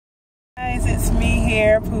it's me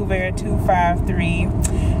here, Pooh Bear 253,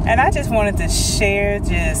 and I just wanted to share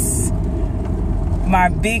just my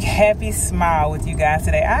big happy smile with you guys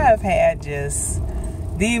today. I have had just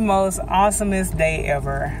the most awesomest day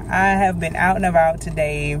ever. I have been out and about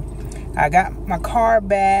today. I got my car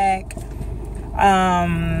back.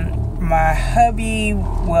 My hubby,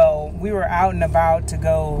 well, we were out and about to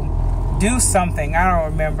go do something. I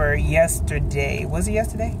don't remember yesterday. Was it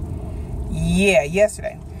yesterday? Yeah,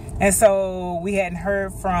 yesterday. And so we hadn't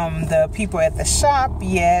heard from the people at the shop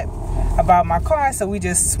yet about my car, so we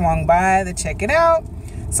just swung by to check it out.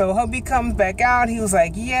 So hubby comes back out. He was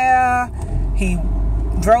like, yeah, he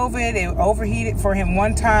drove it. It overheated for him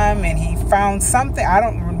one time, and he found something. I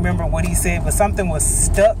don't remember what he said, but something was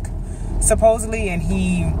stuck supposedly, and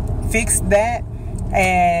he fixed that,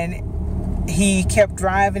 and he kept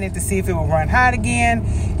driving it to see if it would run hot again,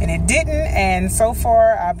 and it didn't. And so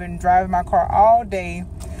far I've been driving my car all day,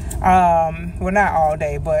 well, not all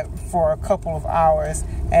day, but for a couple of hours,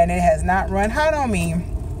 and it has not run hot on me.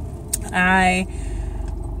 I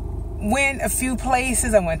went a few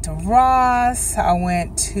places. I went to Ross, I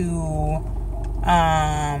went to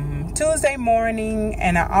Tuesday morning,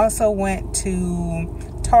 and I also went to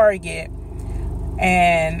Target,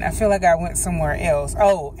 and I feel like I went somewhere else.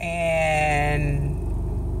 Oh, and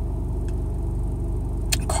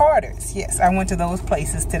Carter's. Yes, I went to those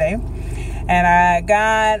places today. And I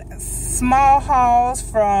got small hauls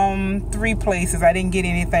from 3 places. I didn't get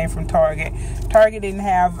anything from Target. Target didn't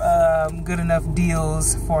have good enough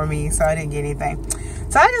deals for me, so I didn't get anything.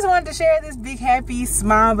 So I just wanted to share this big happy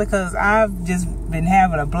smile because I've just been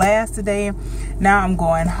having a blast today. Now I'm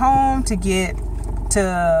going home to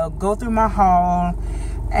go through my haul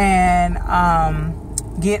and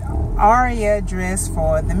get Aria dressed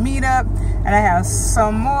for the meetup. And I have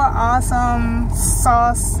some more awesome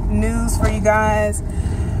sauce news for you guys.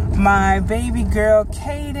 My baby girl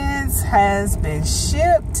Cadence has been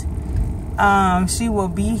shipped. She will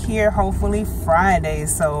be here hopefully Friday,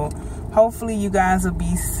 so hopefully you guys will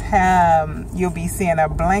you'll be seeing a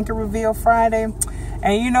blanket reveal Friday.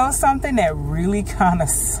 And you know something that really kind of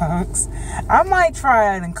sucks? I might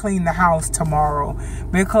try and clean the house tomorrow,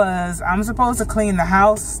 because I'm supposed to clean the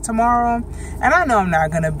house tomorrow, and I know I'm not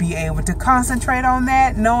going to be able to concentrate on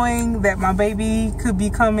that, knowing that my baby could be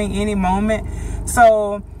coming any moment.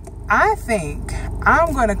 So I think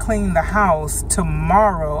I'm going to clean the house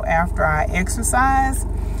tomorrow after I exercise.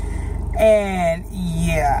 And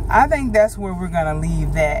yeah, I think that's where we're going to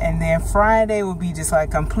leave that. And then Friday will be just like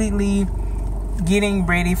completely getting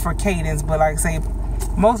ready for Cadence. But like I say,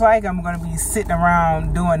 most likely I'm going to be sitting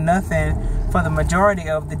around doing nothing for the majority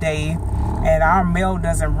of the day. And our mail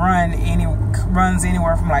doesn't runs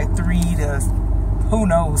anywhere from like 3 to who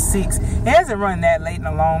knows 6. It hasn't run that late in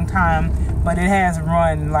a long time, but it has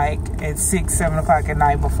run like at 6, 7 o'clock at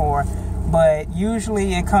night before. But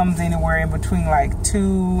usually it comes anywhere in between like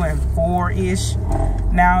 2 and 4-ish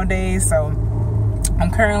nowadays. So I'm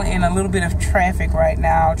currently in a little bit of traffic right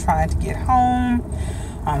now trying to get home.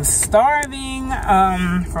 I'm starving.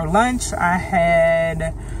 For lunch I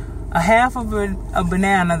had a half of a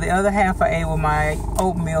banana. The other half I ate with my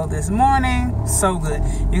oatmeal this morning. So good.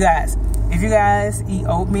 You guys, if you guys eat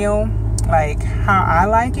oatmeal like how I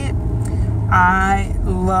like it, I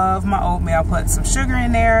love my oatmeal. I put some sugar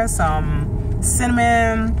in there, some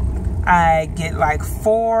cinnamon. I get like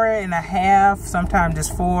 4.5, sometimes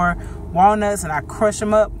just 4 walnuts, and I crush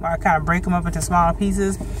them up. I kind of break them up into smaller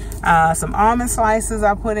pieces. Some almond slices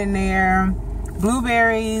I put in there,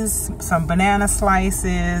 blueberries, some banana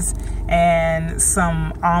slices, and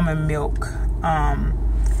some almond milk.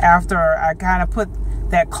 After I kind of put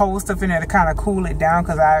that cold stuff in there to kind of cool it down,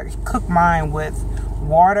 because I cook mine with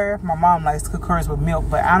water. My mom likes to cook hers with milk,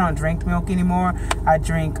 but I don't drink milk anymore. I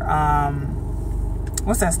drink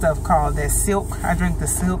what's that stuff called? That silk. I drink the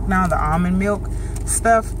silk now, the almond milk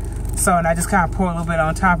stuff. So, and I just kind of pour a little bit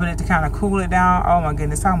on top of it to kind of cool it down. Oh my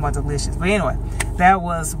goodness, talking about delicious. But anyway, that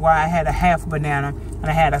was why I had a half banana, and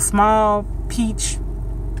I had a small peach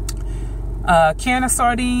can of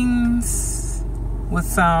sardines with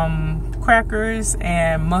some crackers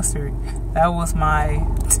and mustard. That was my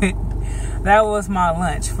that was my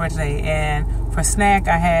lunch for today. And for snack,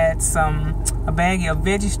 I had a bag of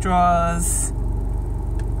veggie straws,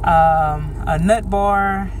 a nut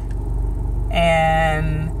bar,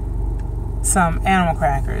 and some animal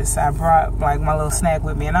crackers. I brought like my little snack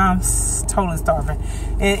with me, and I'm totally starving.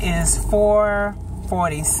 It is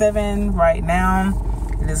 4:47 right now.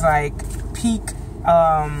 It is like peak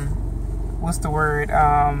what's the word,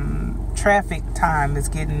 traffic time. It's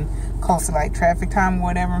getting close to like traffic time or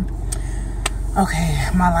whatever. Okay,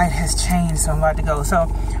 my light has changed, so I'm about to go. So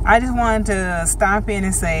I just wanted to stop in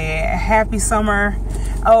and say happy summer.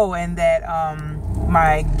 Oh, and that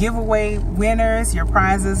my giveaway winners, your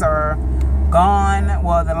prizes are gone.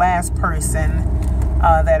 Well, the last person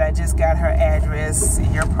that I just got her address,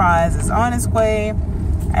 your prize is on its way.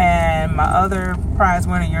 And my other prize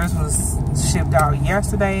winner, yours was shipped out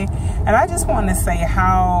yesterday. And I just want to say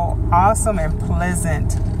how awesome and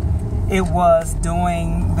pleasant it was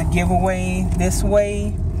doing the giveaway this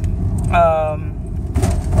way. My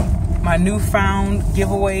newfound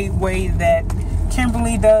giveaway way that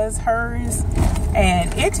Kimberly does hers.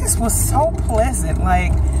 And it just was so pleasant,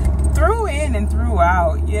 like through in and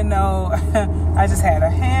throughout, you know. I just had a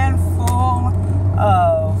handful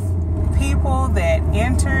of people that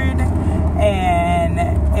entered, and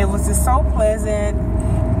it was just so pleasant.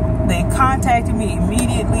 They contacted me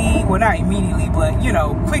immediately, well, not immediately, but you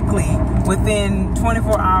know, quickly, within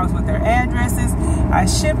 24 hours with their addresses. I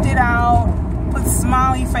shipped it out, put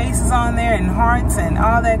smiley faces on there and hearts and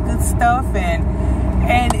all that good stuff, and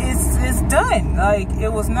it's done. Like,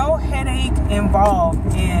 it was no headache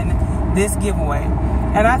involved in this giveaway.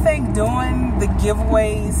 And I think doing the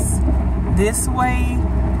giveaways this way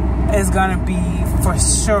is gonna be for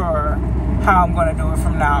sure how I'm gonna do it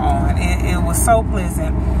from now on. It was so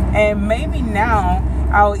pleasant. And maybe now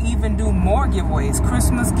I'll even do more giveaways,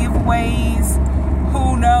 Christmas giveaways,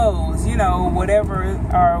 who knows, you know, whatever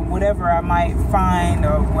I might find,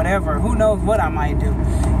 or whatever, who knows what I might do,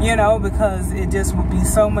 you know, because it just would be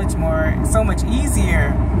so much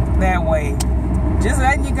easier that way. Just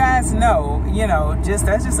letting you guys know, you know,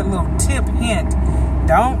 that's just a little tip, hint.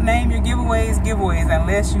 Don't name your giveaways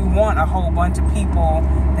unless you want a whole bunch of people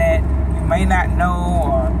that you may not know,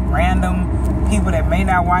 or random people that may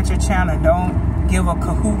not watch your channel. Don't give a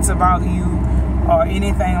cahoots about you or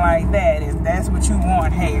anything like that. If that's what you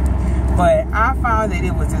want, hey. But I found that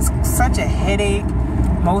it was just such a headache.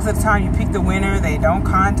 Most of the time you pick the winner, they don't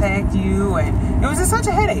contact you, and it was just such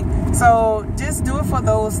a headache. So just do it for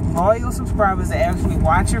those loyal subscribers that actually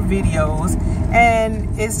watch your videos, and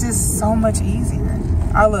it's just so much easier.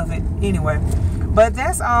 I love it. Anyway, but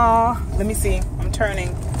that's all. Let me see. I'm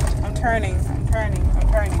turning.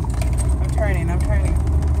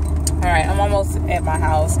 All right, I'm almost at my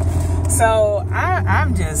house. So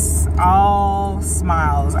I'm just all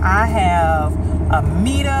smiles. I have a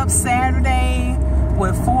meetup Saturday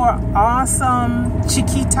with 4 awesome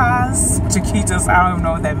chiquitas. I don't even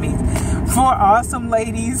know what that means. 4 awesome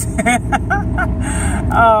ladies.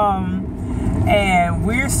 And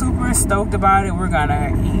we're super stoked about it. We're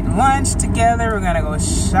gonna eat lunch together. We're gonna go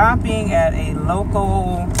shopping at a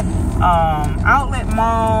local outlet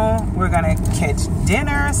mall. We're gonna catch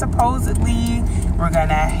dinner supposedly. We're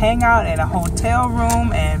gonna hang out in a hotel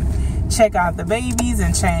room and check out the babies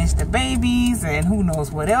and change the babies, and who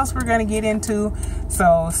knows what else we're gonna get into.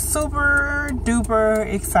 So super duper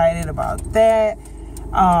excited about that.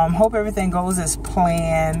 Hope everything goes as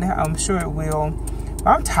planned. I'm sure it will.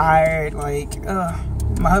 I'm tired. Like,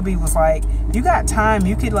 my hubby was like, you got time,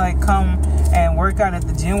 you could like come and work out at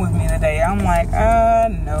the gym with me today. I'm like,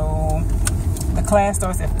 no. The class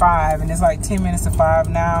starts at 5 and it's like 10 minutes to 5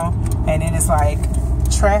 now, and it is like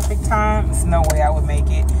traffic time. There's no way I would make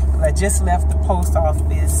it. I just left the post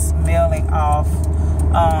office mailing off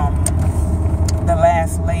the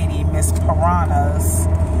last lady, Miss Piranha's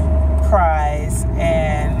prize,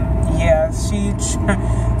 and yeah, she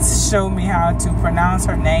showed me how to pronounce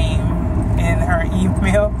her name in her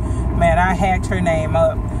email. Man, I hacked her name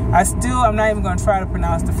up. I'm not even going to try to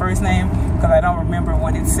pronounce the first name because I don't remember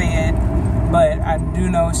what it said, but I do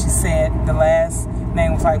know she said the last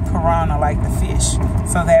name was like piranha, like the fish.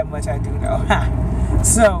 So that much I do know.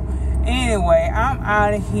 So anyway, I'm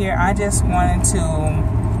out of here. I just wanted to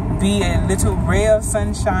be a little ray of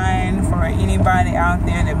sunshine for anybody out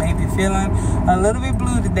there that may be feeling a little bit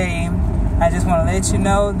blue today. I just want to let you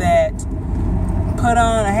know that put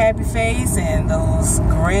on a happy face and those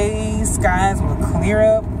gray skies will clear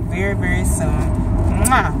up very, very soon.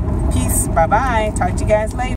 Mwah. Peace. Bye-bye. Talk to you guys later.